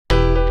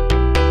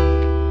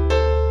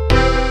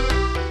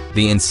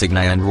The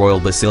insignia and Royal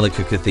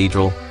Basilica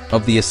Cathedral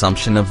of the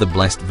Assumption of the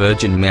Blessed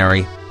Virgin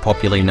Mary,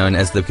 popularly known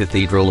as the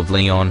Cathedral of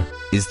León,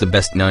 is the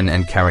best known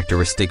and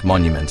characteristic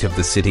monument of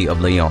the city of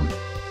León.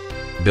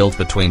 Built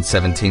between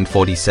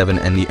 1747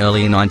 and the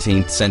early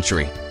 19th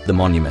century, the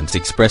monument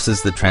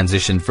expresses the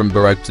transition from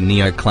Baroque to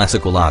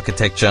neoclassical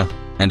architecture,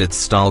 and its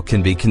style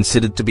can be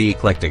considered to be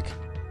eclectic.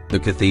 The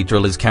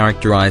cathedral is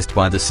characterized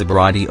by the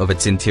sobriety of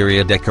its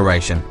interior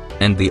decoration,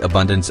 and the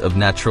abundance of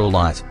natural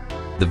light.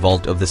 The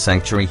vault of the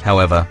sanctuary,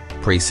 however,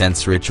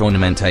 presents rich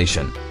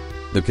ornamentation.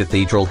 The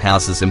cathedral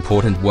houses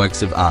important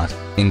works of art,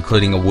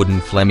 including a wooden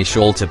Flemish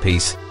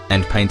altarpiece,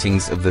 and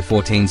paintings of the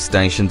 14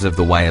 Stations of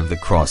the Way of the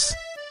Cross.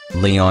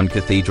 León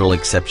Cathedral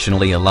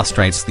exceptionally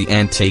illustrates the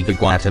Antigua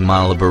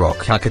Guatemala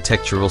Baroque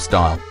architectural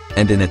style,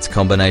 and in its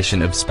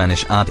combination of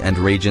Spanish art and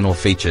regional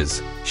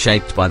features,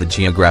 shaped by the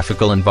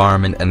geographical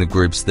environment and the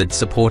groups that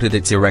supported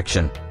its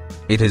erection.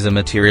 It is a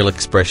material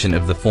expression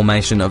of the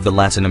formation of the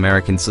Latin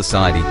American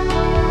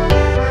society.